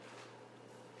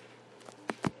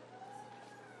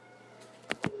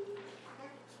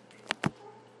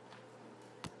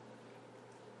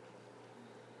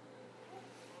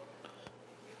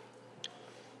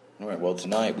right, well,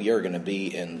 tonight we are going to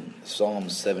be in Psalm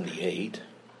 78.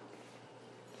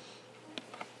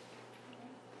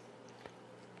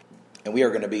 And we are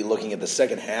going to be looking at the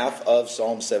second half of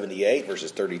Psalm 78,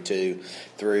 verses 32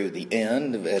 through the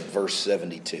end at verse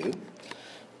 72.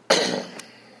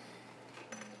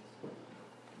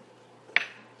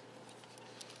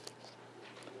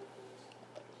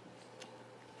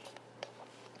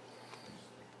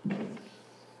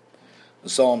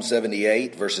 Psalm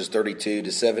 78, verses 32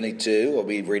 to 72. I'll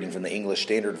be reading from the English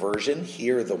Standard Version.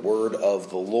 Hear the word of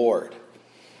the Lord.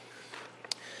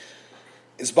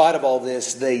 In spite of all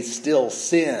this, they still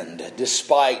sinned.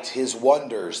 Despite his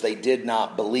wonders, they did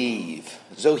not believe.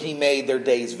 So he made their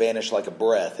days vanish like a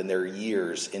breath and their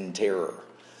years in terror.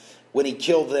 When he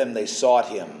killed them, they sought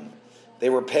him. They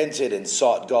repented and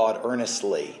sought God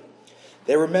earnestly.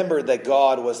 They remembered that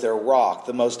God was their rock,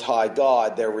 the Most High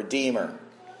God, their Redeemer.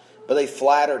 But they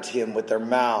flattered him with their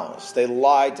mouths. They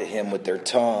lied to him with their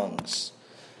tongues.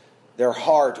 Their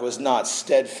heart was not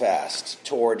steadfast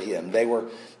toward him. They were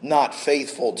not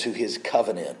faithful to his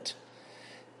covenant.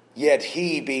 Yet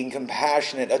he, being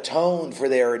compassionate, atoned for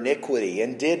their iniquity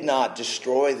and did not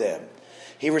destroy them.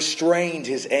 He restrained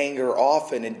his anger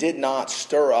often and did not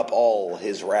stir up all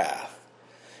his wrath.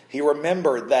 He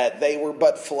remembered that they were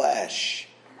but flesh,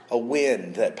 a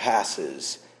wind that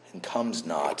passes and comes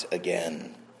not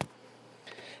again.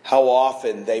 How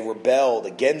often they rebelled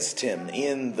against him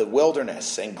in the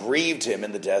wilderness and grieved him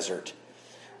in the desert.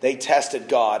 They tested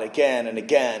God again and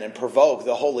again and provoked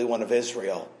the Holy One of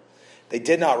Israel. They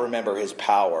did not remember his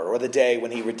power or the day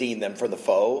when he redeemed them from the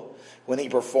foe, when he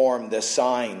performed his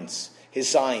signs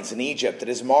in Egypt and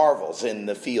his marvels in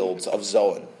the fields of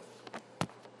Zoan.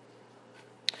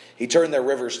 He turned their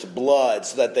rivers to blood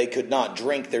so that they could not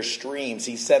drink their streams.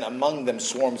 He sent among them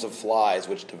swarms of flies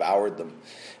which devoured them,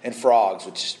 and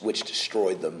frogs which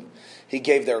destroyed them. He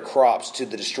gave their crops to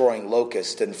the destroying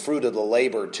locust, and fruit of the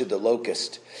labor to the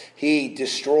locust. He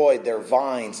destroyed their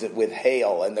vines with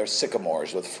hail, and their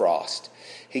sycamores with frost.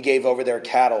 He gave over their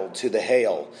cattle to the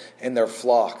hail, and their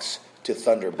flocks to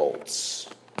thunderbolts.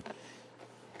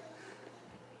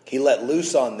 He let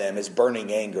loose on them his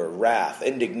burning anger, wrath,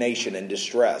 indignation, and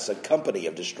distress, a company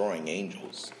of destroying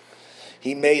angels.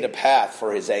 He made a path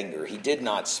for his anger. He did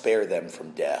not spare them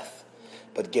from death,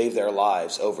 but gave their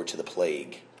lives over to the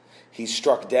plague. He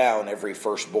struck down every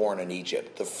firstborn in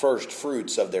Egypt, the first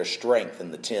fruits of their strength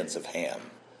in the tents of Ham.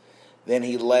 Then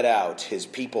he led out his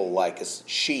people like a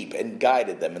sheep and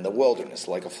guided them in the wilderness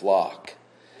like a flock.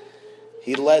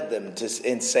 He led them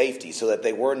in safety so that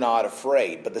they were not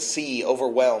afraid, but the sea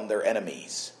overwhelmed their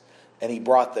enemies. And he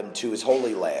brought them to his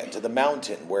holy land, to the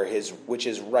mountain which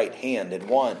his right hand had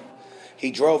won.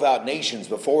 He drove out nations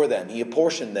before them. He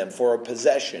apportioned them for a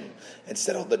possession and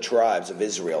settled the tribes of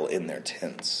Israel in their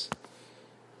tents.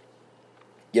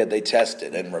 Yet they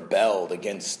tested and rebelled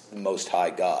against the Most High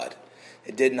God.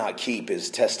 It did not keep his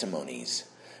testimonies,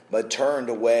 but turned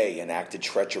away and acted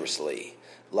treacherously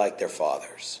like their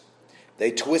fathers. They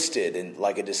twisted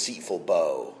like a deceitful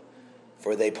bow,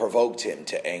 for they provoked him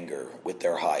to anger with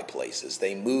their high places.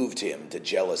 They moved him to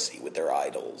jealousy with their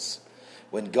idols.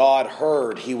 When God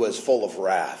heard, he was full of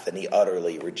wrath, and he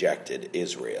utterly rejected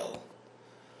Israel.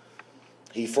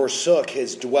 He forsook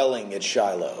his dwelling at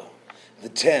Shiloh, the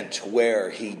tent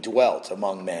where he dwelt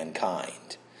among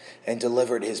mankind, and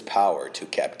delivered his power to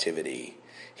captivity,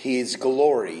 his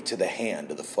glory to the hand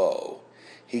of the foe.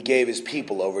 He gave his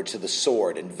people over to the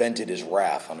sword and vented his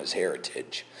wrath on his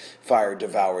heritage. Fire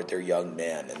devoured their young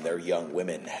men, and their young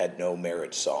women had no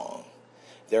marriage song.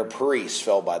 Their priests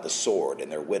fell by the sword,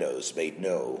 and their widows made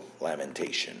no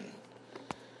lamentation.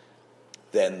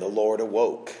 Then the Lord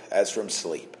awoke as from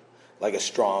sleep, like a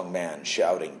strong man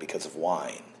shouting because of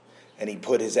wine. And he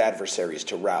put his adversaries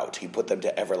to rout. He put them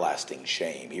to everlasting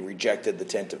shame. He rejected the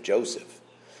tent of Joseph.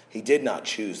 He did not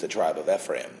choose the tribe of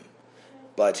Ephraim,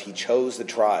 but he chose the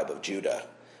tribe of Judah,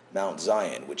 Mount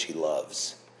Zion, which he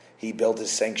loves. He built his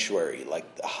sanctuary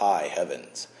like the high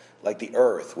heavens, like the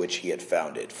earth which he had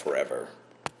founded forever.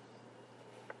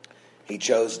 He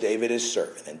chose David his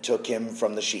servant and took him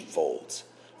from the sheepfolds.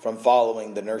 From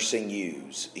following the nursing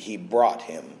ewes, he brought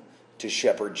him to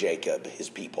shepherd Jacob, his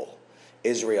people,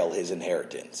 Israel, his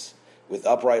inheritance. With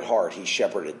upright heart he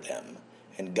shepherded them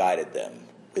and guided them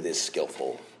with his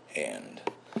skillful hand.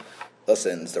 Thus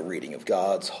ends the reading of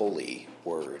God's holy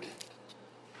word.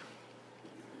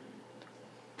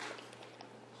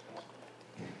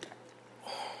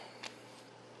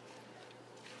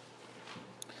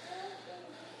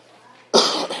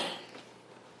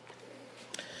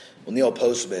 Well, Neil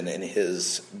Postman, in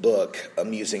his book,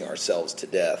 Amusing Ourselves to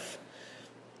Death,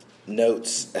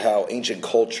 notes how ancient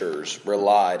cultures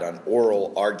relied on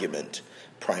oral argument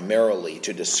primarily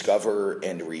to discover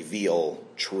and reveal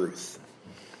truth.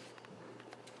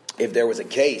 If there was a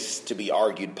case to be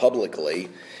argued publicly,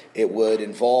 it would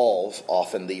involve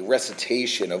often the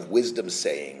recitation of wisdom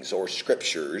sayings or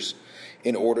scriptures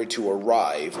in order to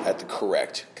arrive at the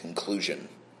correct conclusion.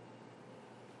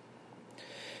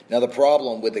 Now, the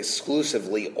problem with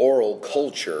exclusively oral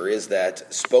culture is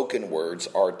that spoken words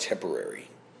are temporary.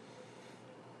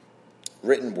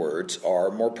 Written words are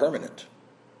more permanent.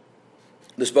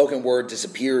 The spoken word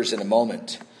disappears in a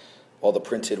moment, while the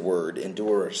printed word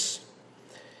endures.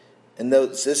 And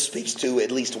this speaks to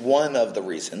at least one of the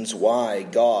reasons why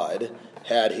God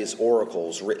had his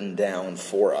oracles written down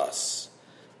for us.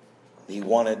 He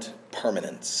wanted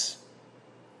permanence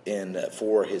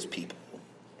for his people,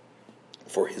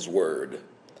 for his word.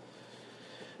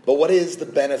 But what is the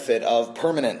benefit of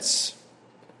permanence?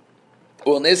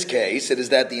 Well, in this case, it is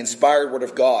that the inspired word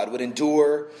of God would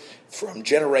endure from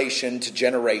generation to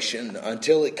generation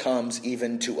until it comes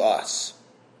even to us.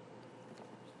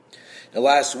 Now,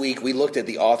 last week, we looked at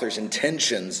the author's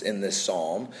intentions in this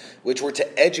psalm, which were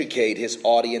to educate his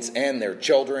audience and their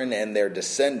children and their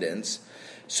descendants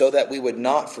so that we would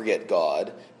not forget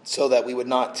God, so that we would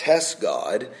not test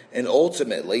God, and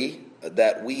ultimately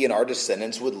that we and our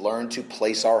descendants would learn to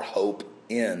place our hope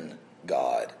in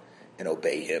God and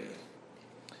obey him.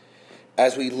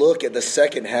 As we look at the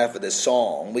second half of this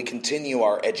psalm, we continue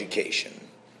our education,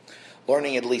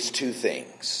 learning at least two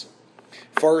things.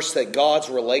 First, that God's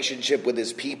relationship with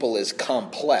his people is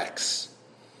complex.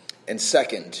 And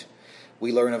second,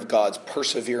 we learn of God's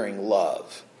persevering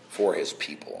love for his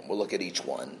people. We'll look at each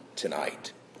one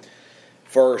tonight.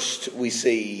 First, we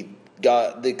see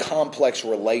the complex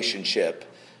relationship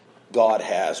God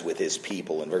has with his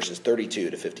people in verses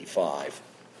 32 to 55.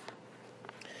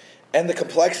 And the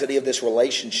complexity of this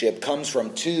relationship comes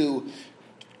from two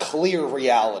clear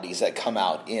realities that come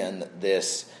out in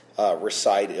this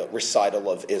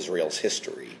recital of Israel's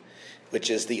history,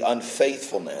 which is the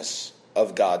unfaithfulness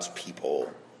of God's people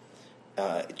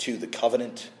to the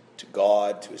covenant, to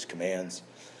God, to his commands,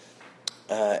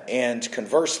 and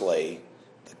conversely,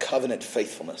 the covenant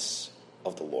faithfulness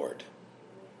of the Lord.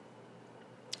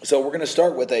 So we're going to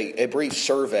start with a brief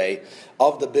survey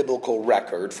of the biblical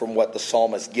record from what the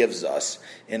psalmist gives us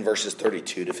in verses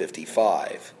 32 to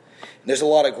 55. And there's a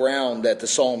lot of ground that the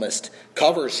psalmist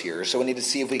covers here, so we need to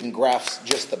see if we can grasp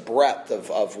just the breadth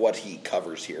of what he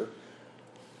covers here.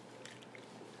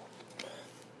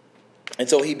 And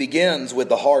so he begins with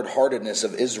the hard-heartedness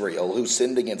of Israel, who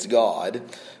sinned against God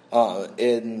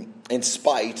in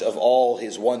spite of all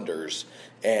his wonders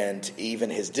and even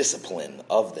his discipline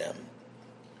of them.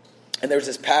 And there's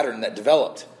this pattern that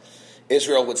developed.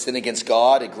 Israel would sin against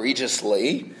God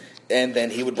egregiously, and then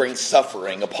he would bring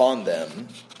suffering upon them.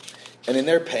 And in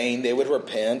their pain, they would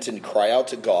repent and cry out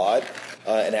to God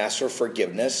and ask for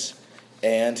forgiveness.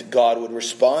 And God would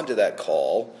respond to that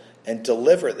call and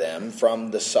deliver them from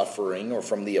the suffering or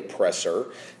from the oppressor.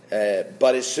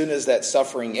 But as soon as that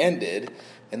suffering ended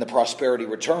and the prosperity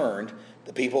returned,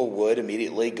 the people would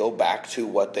immediately go back to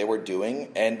what they were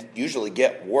doing and usually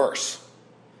get worse.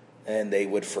 And they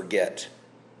would forget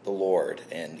the Lord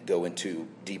and go into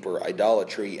deeper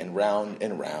idolatry, and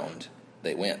round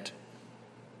they went.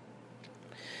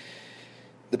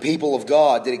 The people of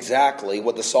God did exactly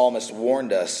what the psalmist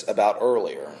warned us about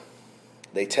earlier.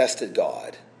 They tested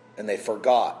God, and they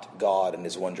forgot God and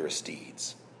his wondrous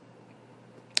deeds.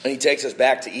 And he takes us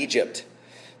back to Egypt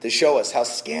to show us how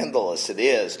scandalous it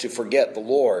is to forget the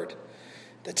Lord.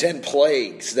 The 10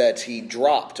 plagues that he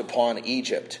dropped upon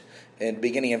Egypt, and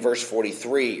beginning in verse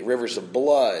 43, rivers of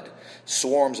blood,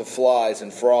 swarms of flies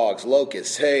and frogs,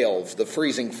 locusts, hail, the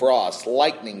freezing frost,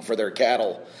 lightning for their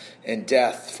cattle, and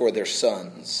death for their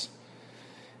sons.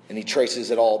 And he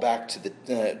traces it all back to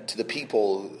the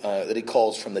people that he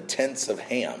calls from the tents of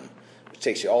Ham, which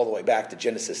takes you all the way back to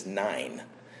Genesis 9,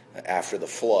 after the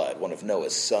flood, one of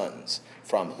Noah's sons,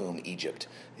 from whom Egypt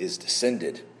is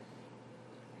descended,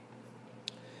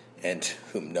 and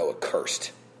whom Noah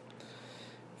cursed.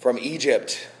 From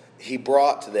Egypt, he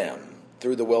brought them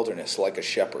through the wilderness like a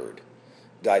shepherd,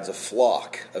 guides a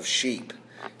flock of sheep,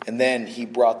 and then he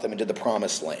brought them into the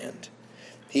promised land.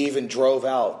 He even drove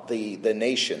out the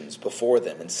nations before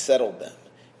them and settled them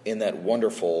in that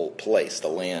wonderful place, the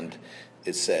land,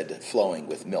 is said, flowing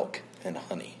with milk and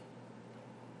honey.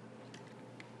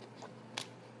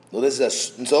 Well, this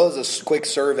is a quick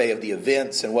survey of the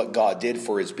events and what God did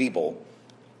for his people.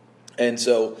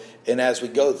 And as we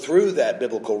go through that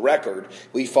biblical record,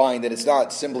 we find that it's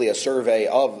not simply a survey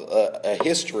of a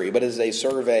history, but it is a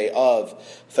survey of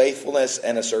faithfulness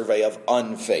and a survey of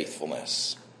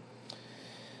unfaithfulness.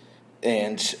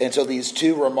 And so these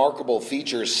two remarkable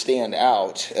features stand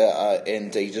out,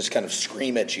 and they just kind of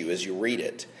scream at you as you read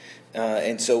it.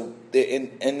 And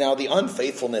now the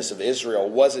unfaithfulness of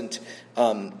Israel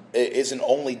isn't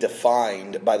only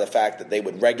defined by the fact that they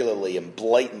would regularly and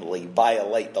blatantly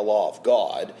violate the law of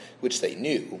God, which they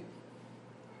knew.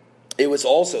 It was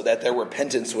also that their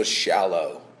repentance was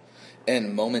shallow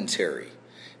and momentary.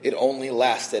 It only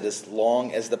lasted as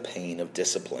long as the pain of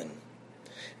discipline.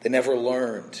 They never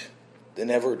learned. They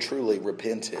never truly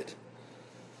repented.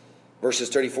 Verses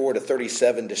 34 to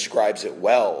 37 describes it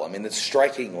well. I mean, it's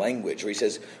striking language where he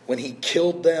says, when he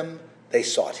killed them, they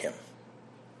sought him.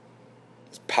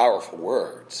 It's powerful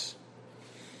words.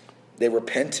 They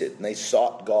repented and they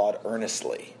sought God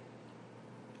earnestly.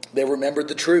 They remembered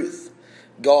the truth.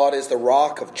 God is the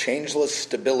rock of changeless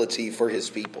stability for his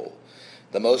people.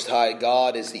 The Most High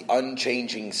God is the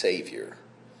unchanging Savior.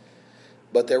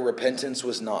 But their repentance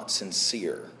was not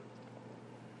sincere.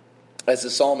 As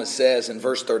the psalmist says in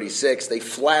verse 36, they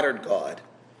flattered God.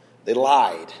 They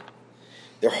lied.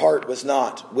 Their heart was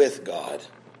not with God.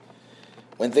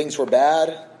 When things were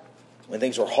bad, when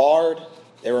things were hard,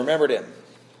 they remembered him.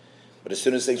 But as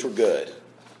soon as things were good,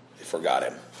 they forgot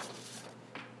him.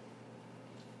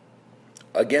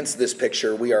 Against this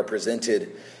picture, we are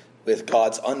presented with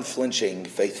God's unflinching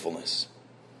faithfulness.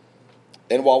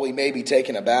 And while we may be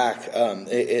taken aback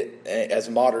as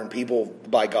modern people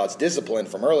by God's discipline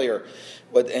from earlier,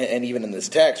 and even in this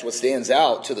text, what stands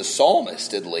out to the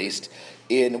psalmist, at least,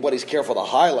 in what he's careful to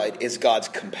highlight, is God's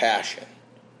compassion.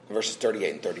 Verses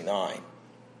 38 and 39.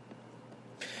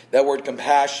 That word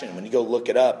compassion, when you go look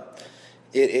it up,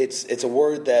 it's a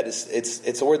word that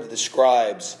it's a word that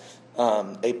describes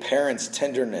a parent's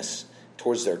tenderness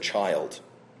towards their child.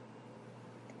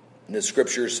 And the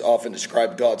scriptures often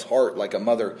describe God's heart like a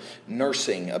mother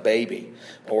nursing a baby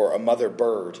or a mother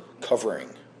bird covering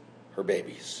her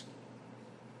babies.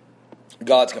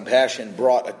 God's compassion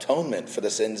brought atonement for the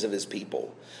sins of his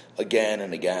people again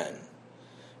and again.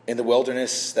 In the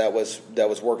wilderness, that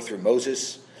was worked through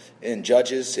Moses. In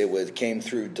Judges, came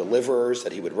through deliverers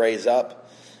that he would raise up.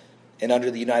 And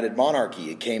under the united monarchy,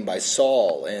 it came by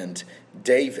Saul and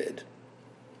David.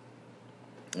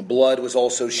 Blood was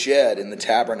also shed in the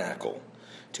tabernacle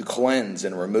to cleanse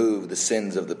and remove the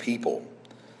sins of the people.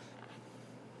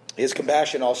 His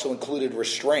compassion also included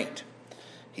restraint.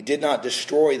 He did not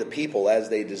destroy the people as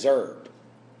they deserved.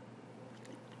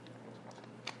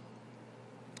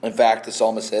 In fact, the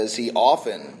psalmist says he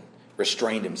often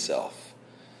restrained himself.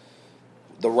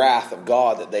 The wrath of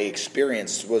God that they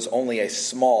experienced was only a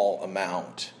small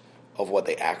amount of what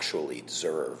they actually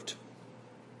deserved.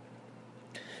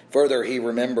 Further, he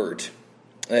remembered,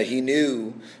 he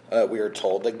knew, we are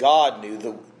told, that God knew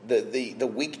the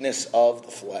weakness of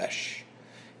the flesh,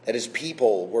 that his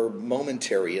people were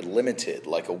momentary and limited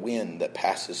like a wind that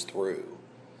passes through.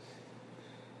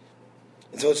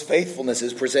 And so his faithfulness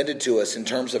is presented to us in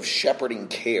terms of shepherding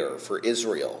care for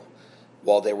Israel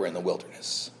while they were in the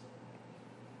wilderness.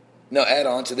 Now add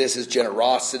on to this his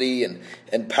generosity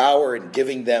and power in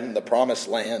giving them the promised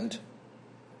land.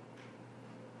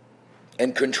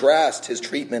 And contrast his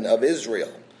treatment of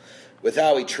Israel with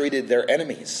how he treated their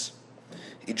enemies.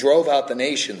 He drove out the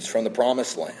nations from the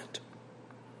promised land.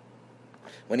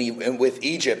 With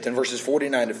Egypt, in verses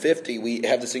 49 to 50, we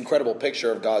have this incredible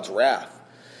picture of God's wrath.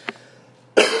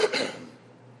 It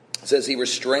says he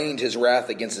restrained his wrath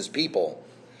against his people.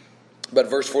 But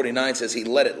verse 49 says he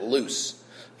let it loose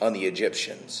on the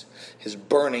Egyptians. His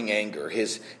burning anger,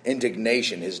 his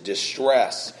indignation, his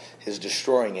distress, his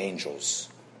destroying angels.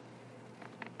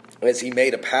 As he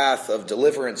made a path of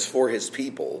deliverance for his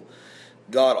people,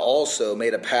 God also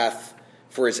made a path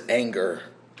for his anger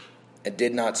and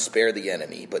did not spare the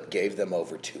enemy, but gave them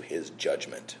over to his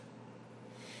judgment.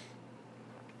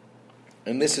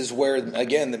 And this is where,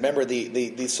 again, remember,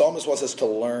 the psalmist wants us to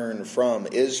learn from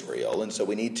Israel, and so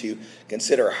we need to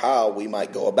consider how we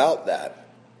might go about that.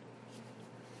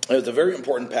 There's a very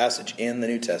important passage in the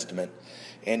New Testament,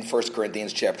 in 1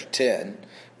 Corinthians chapter 10,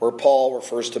 where Paul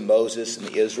refers to Moses and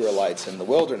the Israelites in the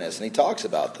wilderness, and he talks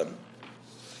about them.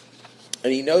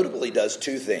 And he notably does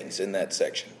two things in that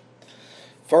section.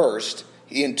 First,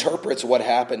 he interprets what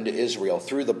happened to Israel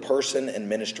through the person and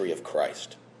ministry of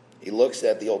Christ. He looks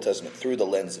at the Old Testament through the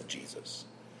lens of Jesus.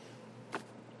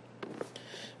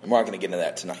 And we're not going to get into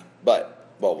that tonight,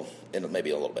 maybe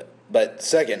a little bit. But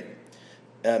second,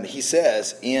 he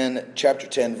says in chapter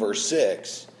 10, verse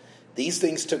 6, These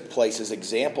things took place as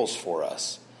examples for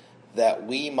us, that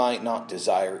we might not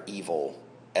desire evil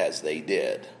as they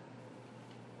did.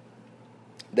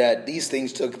 That these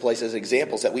things took place as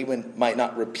examples, that we might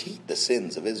not repeat the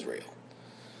sins of Israel.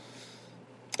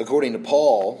 According to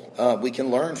Paul, we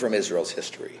can learn from Israel's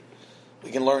history.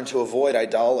 We can learn to avoid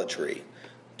idolatry,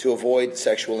 to avoid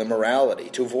sexual immorality,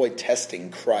 to avoid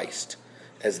testing Christ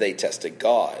as they tested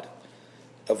God,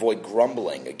 avoid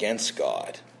grumbling against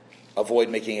God, avoid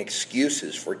making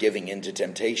excuses for giving in to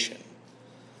temptation.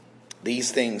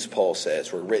 These things, Paul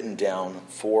says, were written down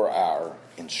for our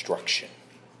instruction.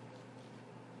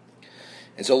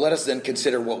 And so let us then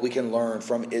consider what we can learn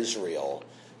from Israel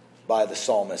by the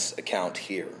psalmist's account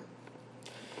here.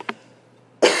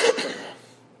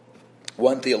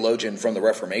 One theologian from the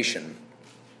Reformation,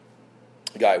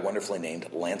 a guy wonderfully named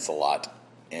Lancelot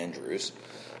Andrewes.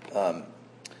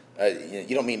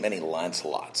 You don't meet many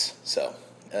Lancelots,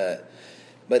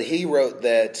 but he wrote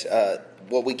that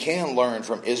what we can learn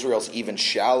from Israel's even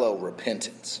shallow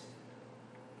repentance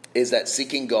is that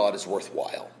seeking God is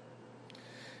worthwhile.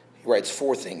 He writes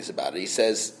 4 things about it. He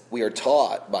says, we are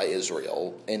taught by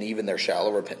Israel, and even their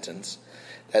shallow repentance,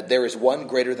 that there is one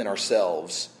greater than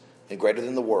ourselves and greater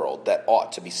than the world that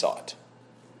ought to be sought.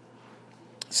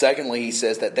 Secondly, he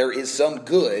says that there is some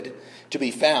good to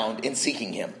be found in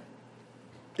seeking him.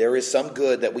 There is some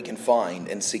good that we can find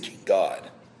in seeking God.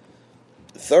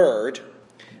 Third,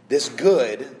 this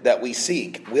good that we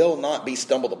seek will not be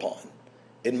stumbled upon.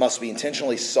 It must be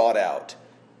intentionally sought out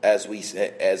as we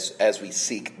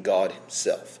seek God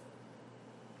himself.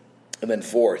 And then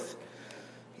fourth,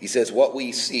 he says what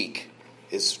we seek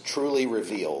is truly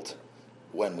revealed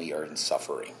when we are in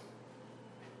suffering.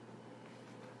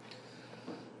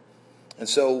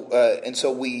 So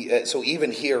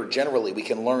even here, generally, we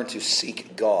can learn to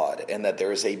seek God, and that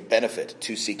there is a benefit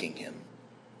to seeking him.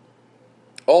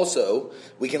 Also,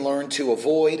 we can learn to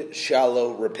avoid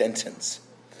shallow repentance.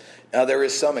 Now, there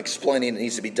is some explaining that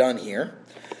needs to be done here.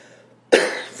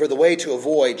 For the way to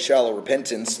avoid shallow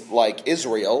repentance, like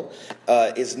Israel,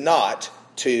 is not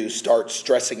to start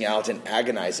stressing out and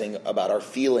agonizing about our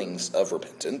feelings of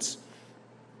repentance.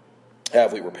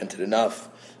 Have we repented enough?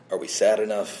 Are we sad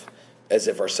enough? As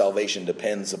if our salvation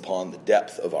depends upon the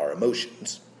depth of our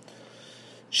emotions.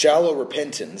 Shallow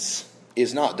repentance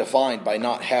is not defined by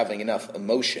not having enough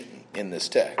emotion in this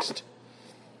text.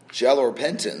 Shallow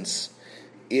repentance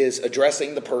is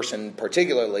addressing the person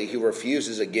particularly who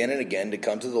refuses again and again to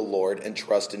come to the Lord and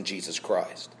trust in Jesus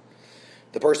Christ.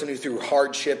 The person who through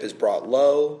hardship is brought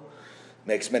low,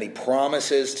 makes many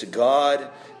promises to God,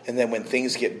 and then when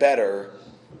things get better,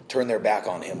 turn their back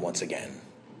on him once again.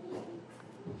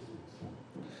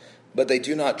 But they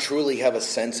do not truly have a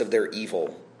sense of their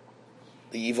evil,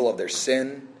 the evil of their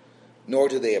sin, nor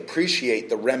do they appreciate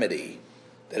the remedy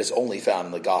that is only found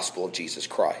in the gospel of Jesus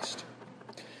Christ.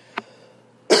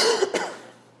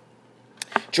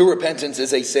 True repentance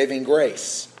is a saving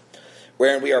grace,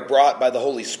 wherein we are brought by the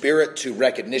Holy Spirit to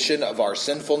recognition of our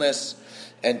sinfulness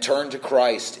and turn to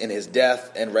Christ in his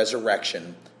death and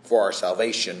resurrection for our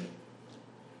salvation.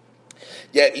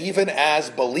 Yet even as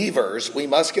believers, we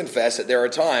must confess that there are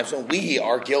times when we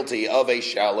are guilty of a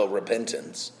shallow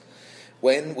repentance,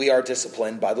 when we are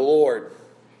disciplined by the Lord.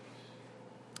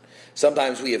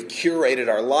 Sometimes we have curated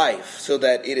our life so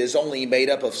that it is only made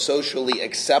up of socially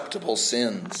acceptable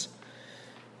sins.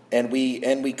 And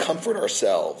we comfort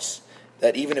ourselves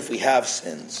that even if we have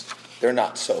sins, they're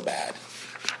not so bad.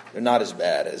 They're not as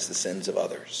bad as the sins of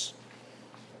others.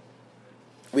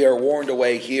 We are warned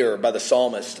away here by the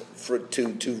psalmist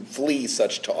to flee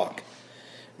such talk.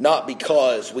 Not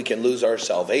because we can lose our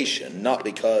salvation, not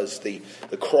because the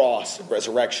cross and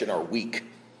resurrection are weak,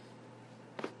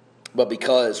 but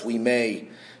because we may,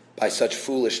 by such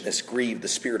foolishness, grieve the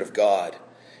Spirit of God,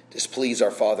 displease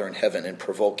our Father in heaven, and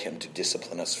provoke him to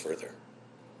discipline us further.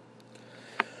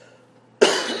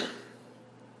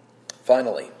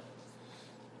 Finally,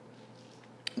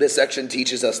 this section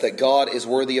teaches us that God is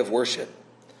worthy of worship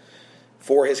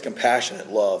for his compassionate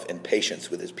love and patience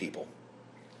with his people.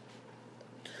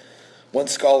 One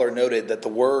scholar noted that the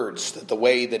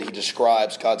way that he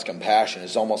describes God's compassion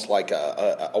is almost like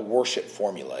a worship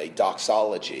formula, a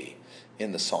doxology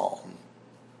in the psalm.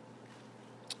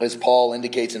 As Paul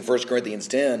indicates in 1 Corinthians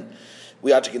 10,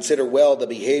 we ought to consider well the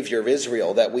behavior of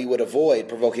Israel, that we would avoid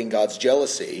provoking God's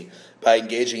jealousy by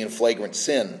engaging in flagrant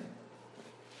sin.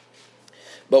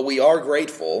 But we are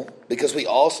grateful because we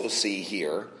also see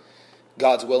here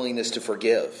God's willingness to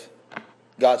forgive,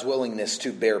 God's willingness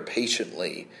to bear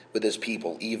patiently with his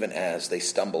people even as they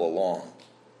stumble along.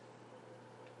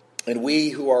 And we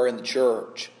who are in the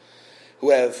church, who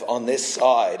have on this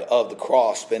side of the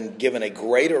cross been given a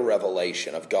greater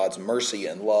revelation of God's mercy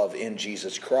and love in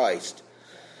Jesus Christ,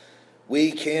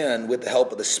 we can, with the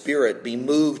help of the Spirit, be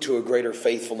moved to a greater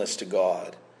faithfulness to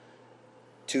God,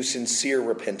 to sincere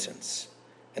repentance,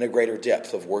 and a greater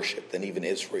depth of worship than even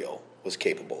Israel was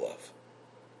capable of.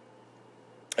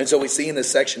 And so we see in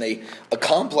this section a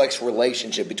complex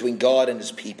relationship between God and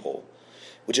his people,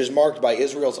 which is marked by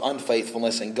Israel's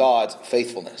unfaithfulness and God's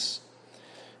faithfulness.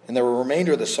 In the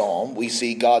remainder of the psalm, we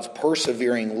see God's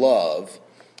persevering love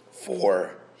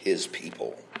for his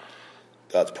people.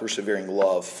 God's persevering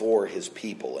love for his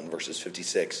people in verses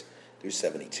 56 through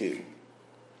 72.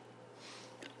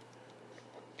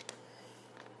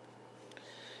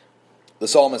 The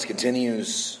psalmist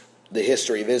continues the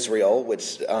history of Israel,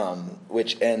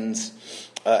 which ends,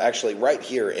 actually right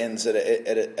here, ends at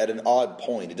an odd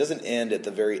point. It doesn't end at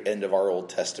the very end of our Old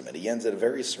Testament. He ends at a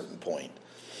very certain point.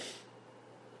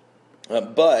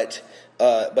 But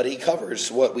he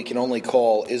covers what we can only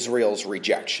call Israel's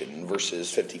rejection,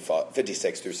 verses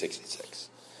 56 through 66.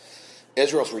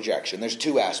 Israel's rejection. There's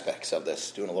two aspects of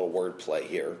this, doing a little wordplay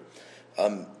here.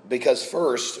 Because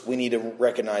first, we need to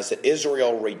recognize that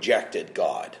Israel rejected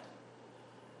God.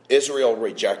 Israel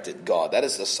rejected God. That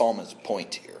is the psalmist's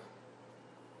point here.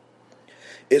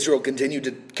 Israel continued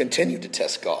to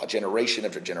test God, generation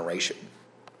after generation.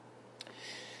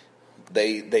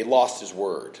 They lost his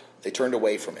word. They turned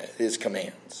away from it, his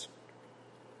commands.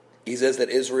 He says that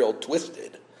Israel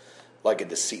twisted like a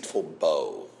deceitful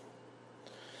bow.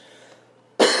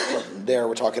 There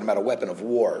we're talking about a weapon of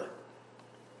war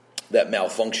that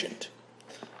malfunctioned.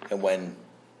 And when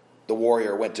the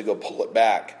warrior went to go pull it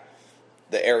back,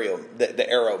 the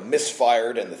arrow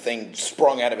misfired and the thing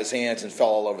sprung out of his hands and fell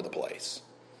all over the place.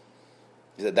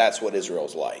 He said that's what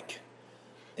Israel's like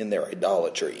in their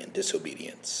idolatry and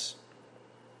disobedience.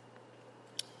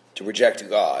 To reject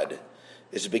God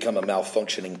is to become a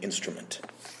malfunctioning instrument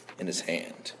in his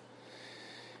hand.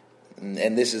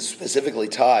 And this is specifically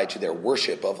tied to their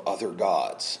worship of other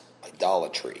gods,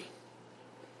 idolatry.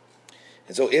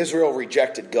 And so Israel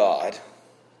rejected God,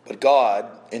 but God,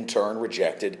 in turn,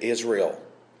 rejected Israel.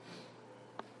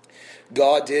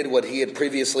 God did what he had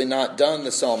previously not done,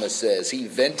 the psalmist says. He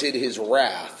vented his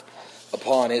wrath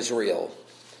upon Israel.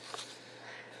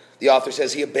 The author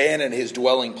says he abandoned his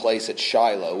dwelling place at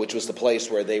Shiloh, which was the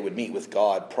place where they would meet with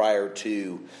God prior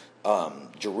to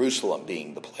Jerusalem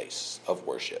being the place of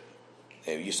worship.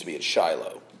 It used to be at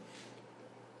Shiloh.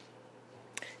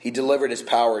 He delivered his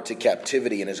power to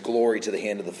captivity and his glory to the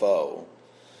hand of the foe.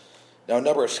 Now, a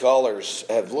number of scholars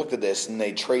have looked at this and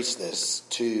they trace this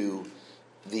to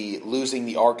the losing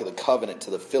the Ark of the Covenant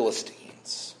to the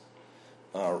Philistines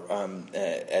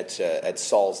at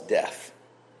Saul's death,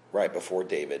 right before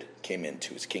David came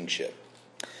into his kingship.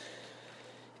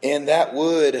 And that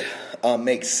would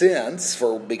make sense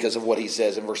because of what he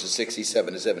says in verses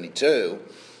 67 to 72.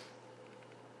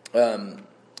 But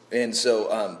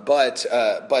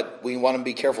we want to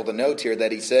be careful to note here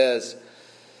that he says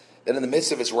that in the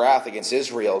midst of his wrath against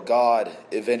Israel, God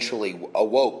eventually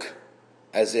awoke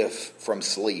as if from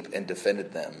sleep and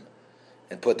defended them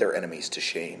and put their enemies to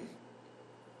shame.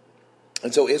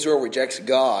 And so Israel rejects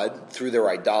God through their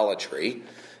idolatry.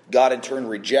 God in turn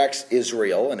rejects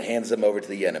Israel and hands them over to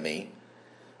the enemy.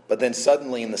 But then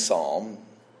suddenly in the psalm,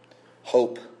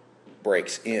 hope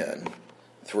breaks in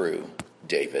through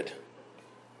David.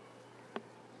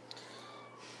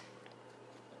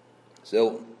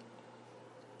 So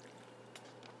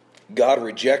God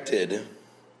rejected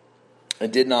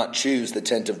and did not choose the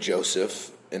tent of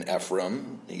Joseph in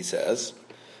Ephraim, he says,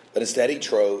 but instead he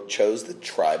chose the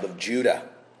tribe of Judah.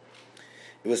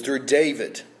 It was through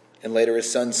David and later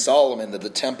his son Solomon that the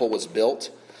temple was built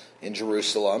in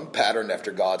Jerusalem, patterned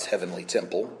after God's heavenly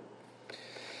temple.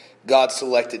 God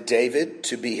selected David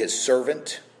to be his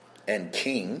servant and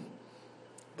king,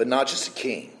 but not just a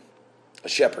king, a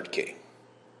shepherd king.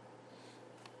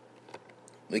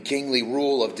 The kingly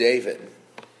rule of David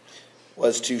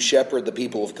was to shepherd the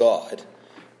people of God,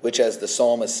 which, as the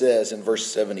psalmist says in verse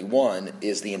 71,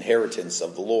 is the inheritance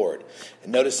of the Lord.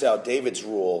 And notice how David's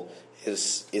rule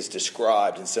is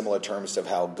described in similar terms of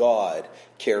how God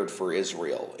cared for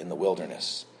Israel in the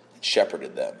wilderness and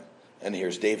shepherded them. And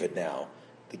here's David now,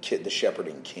 the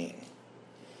shepherding king.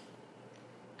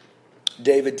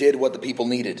 David did what the people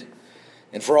needed.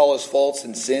 And for all his faults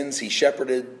and sins, he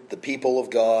shepherded the people of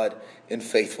God in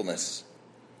faithfulness.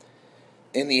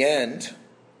 In the end,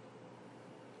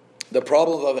 the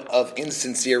problem of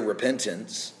insincere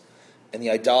repentance and the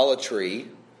idolatry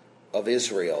of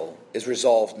Israel is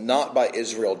resolved not by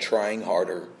Israel trying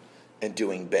harder and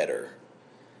doing better,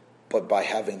 but by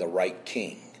having the right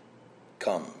king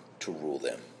come to rule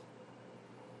them.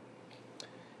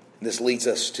 And this leads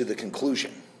us to the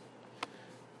conclusion.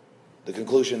 The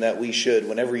conclusion that we should,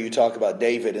 whenever you talk about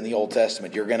David in the Old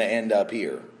Testament, you're going to end up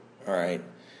here, all right?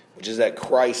 Which is that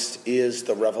Christ is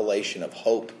the revelation of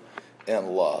hope and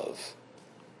love.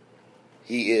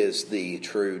 He is the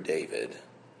true David.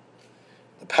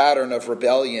 The pattern of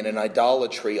rebellion and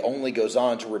idolatry only goes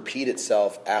on to repeat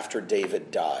itself after David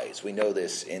dies. We know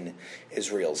this in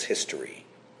Israel's history.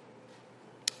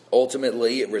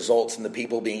 Ultimately, it results in the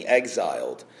people being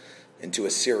exiled into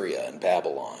Assyria and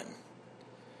Babylon.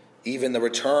 Even the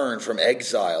return from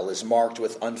exile is marked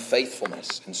with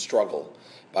unfaithfulness and struggle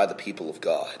by the people of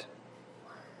God.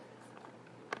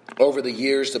 Over the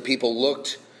years, the people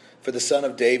looked for the Son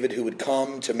of David who would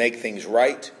come to make things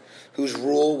right, whose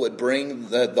rule would bring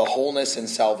the wholeness and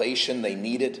salvation they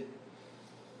needed.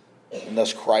 And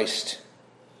thus Christ,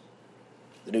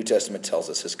 the New Testament tells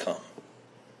us, has come.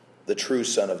 The true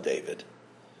Son of David,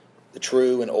 the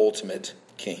true and ultimate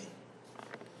King.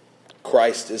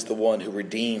 Christ is the one who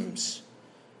redeems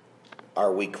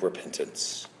our weak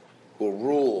repentance, who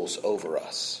rules over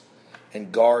us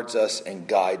and guards us and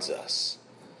guides us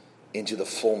into the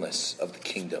fullness of the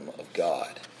kingdom of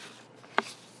God.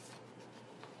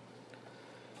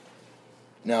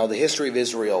 Now, the history of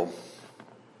Israel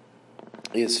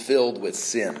is filled with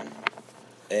sin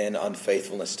and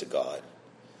unfaithfulness to God.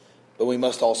 But we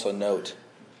must also note,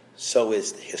 so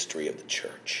is the history of the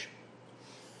church.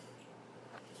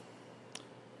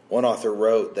 One author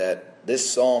wrote that this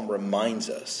psalm reminds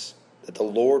us that the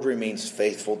Lord remains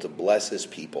faithful to bless his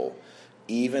people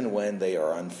even when they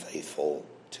are unfaithful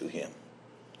to him.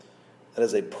 That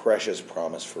is a precious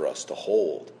promise for us to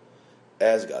hold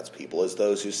as God's people, as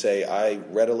those who say, I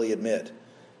readily admit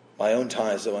my own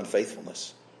times of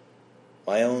unfaithfulness,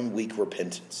 my own weak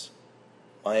repentance,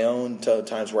 my own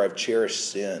times where I've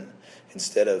cherished sin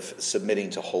instead of submitting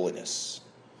to holiness.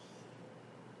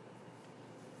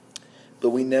 But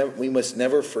we must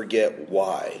never forget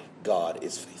why God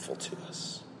is faithful to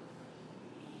us.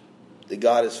 That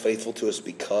God is faithful to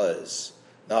us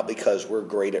not because we're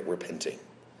great at repenting,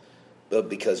 but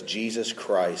because Jesus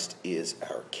Christ is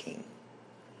our King.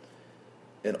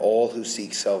 And all who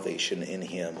seek salvation in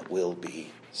him will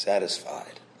be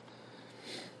satisfied.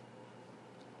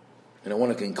 And I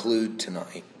want to conclude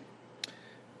tonight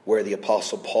where the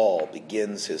Apostle Paul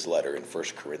begins his letter in 1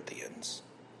 Corinthians,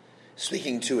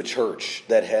 speaking to a church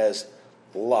that has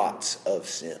lots of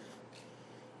sin,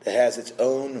 that has its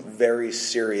own very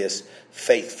serious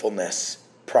faithfulness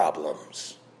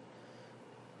problems.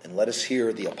 And let us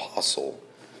hear the apostle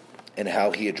and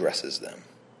how he addresses them.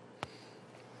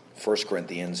 1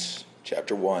 Corinthians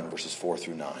chapter 1, verses 4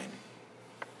 through 9.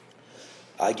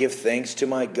 I give thanks to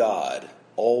my God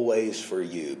always for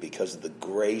you because of the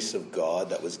grace of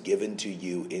God that was given to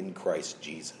you in Christ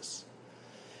Jesus.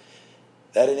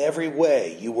 That in every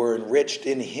way you were enriched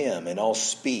in him in all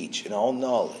speech and all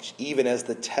knowledge, even as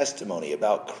the testimony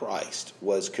about Christ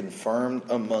was confirmed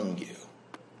among you,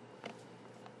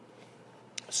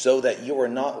 so that you are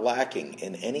not lacking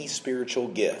in any spiritual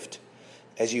gift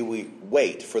as you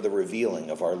wait for the revealing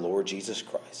of our Lord Jesus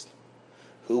Christ,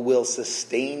 who will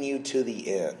sustain you to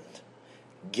the end,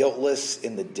 guiltless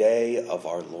in the day of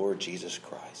our Lord Jesus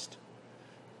Christ.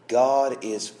 God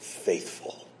is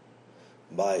faithful,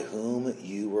 by whom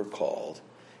you were called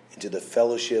into the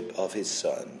fellowship of his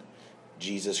Son,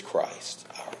 Jesus Christ,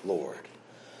 our Lord.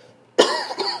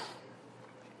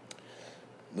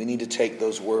 We need to take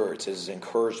those words as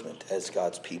encouragement as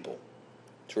God's people,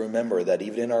 to remember that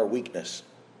even in our weakness,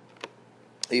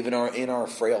 even in our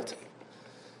frailty,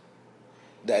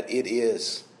 that it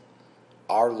is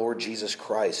our Lord Jesus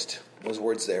Christ, those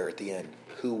words there at the end,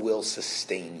 who will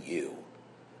sustain you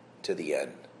to the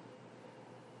end.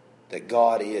 That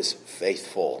God is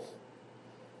faithful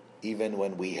even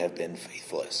when we have been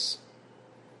faithless.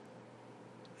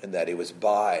 And that it was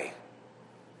by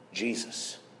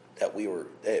Jesus, that we were,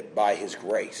 by his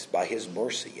grace, by his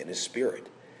mercy and his Spirit,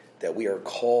 that we are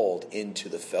called into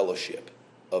the fellowship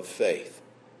of faith,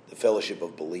 the fellowship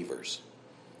of believers.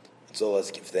 And so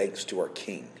let's give thanks to our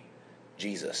King,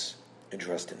 Jesus, and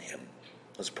trust in him.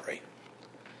 Let's pray.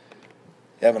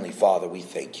 Heavenly Father, we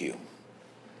thank you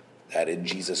that in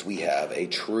Jesus we have a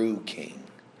true King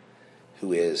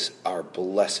who is our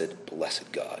blessed,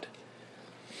 blessed God,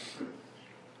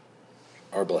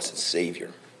 our blessed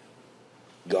Savior,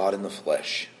 God in the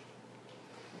flesh,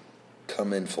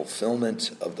 come in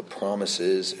fulfillment of the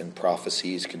promises and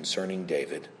prophecies concerning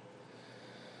David.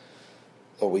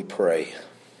 Lord, we pray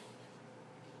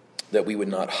that we would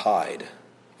not hide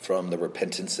from the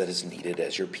repentance that is needed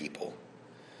as your people,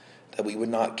 that we would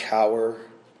not cower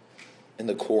in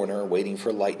the corner waiting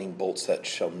for lightning bolts that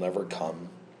shall never come,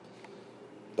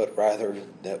 but rather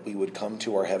that we would come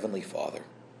to our Heavenly Father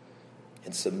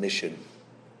in submission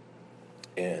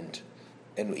and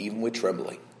even with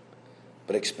trembling,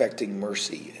 but expecting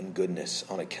mercy and goodness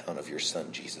on account of your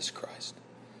Son, Jesus Christ.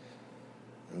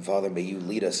 And Father, may you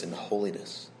lead us in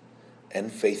holiness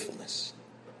and faithfulness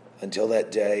until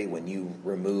that day when you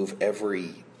remove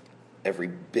every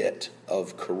bit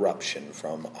of corruption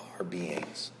from our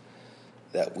beings,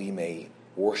 that we may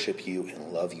worship you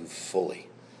and love you fully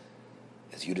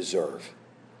as you deserve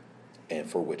and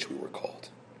for which we were called.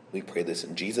 We pray this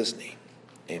in Jesus' name.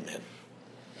 Amen.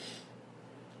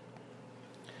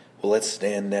 Well, let's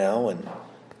stand now and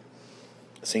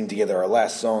sing together our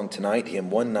last song tonight, hymn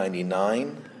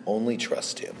 199, Only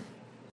Trust Him.